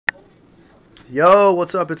Yo,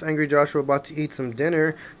 what's up? It's Angry Joshua about to eat some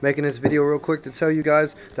dinner. Making this video real quick to tell you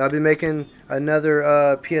guys that I'll be making another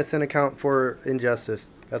PSN account for Injustice.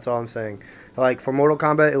 That's all I'm saying. Like for Mortal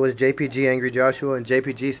Kombat, it was JPG Angry Joshua, and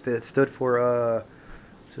JPG stood for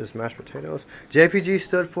just mashed potatoes. JPG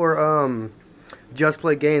stood for Just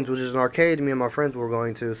Play Games, which is an arcade me and my friends were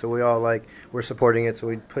going to, so we all were supporting it, so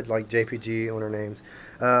we put like JPG on our names.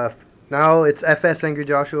 Now it's FS Angry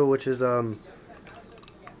Joshua, which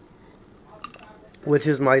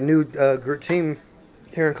is my new team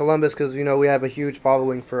here in Columbus, because we have a huge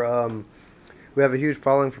following for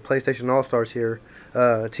PlayStation All Stars here.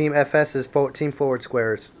 Team FS is Team Forward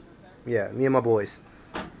Squares. Yeah, me and my boys.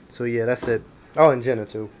 So yeah, that's it. Oh, and Jenna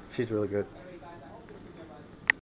too. She's really good.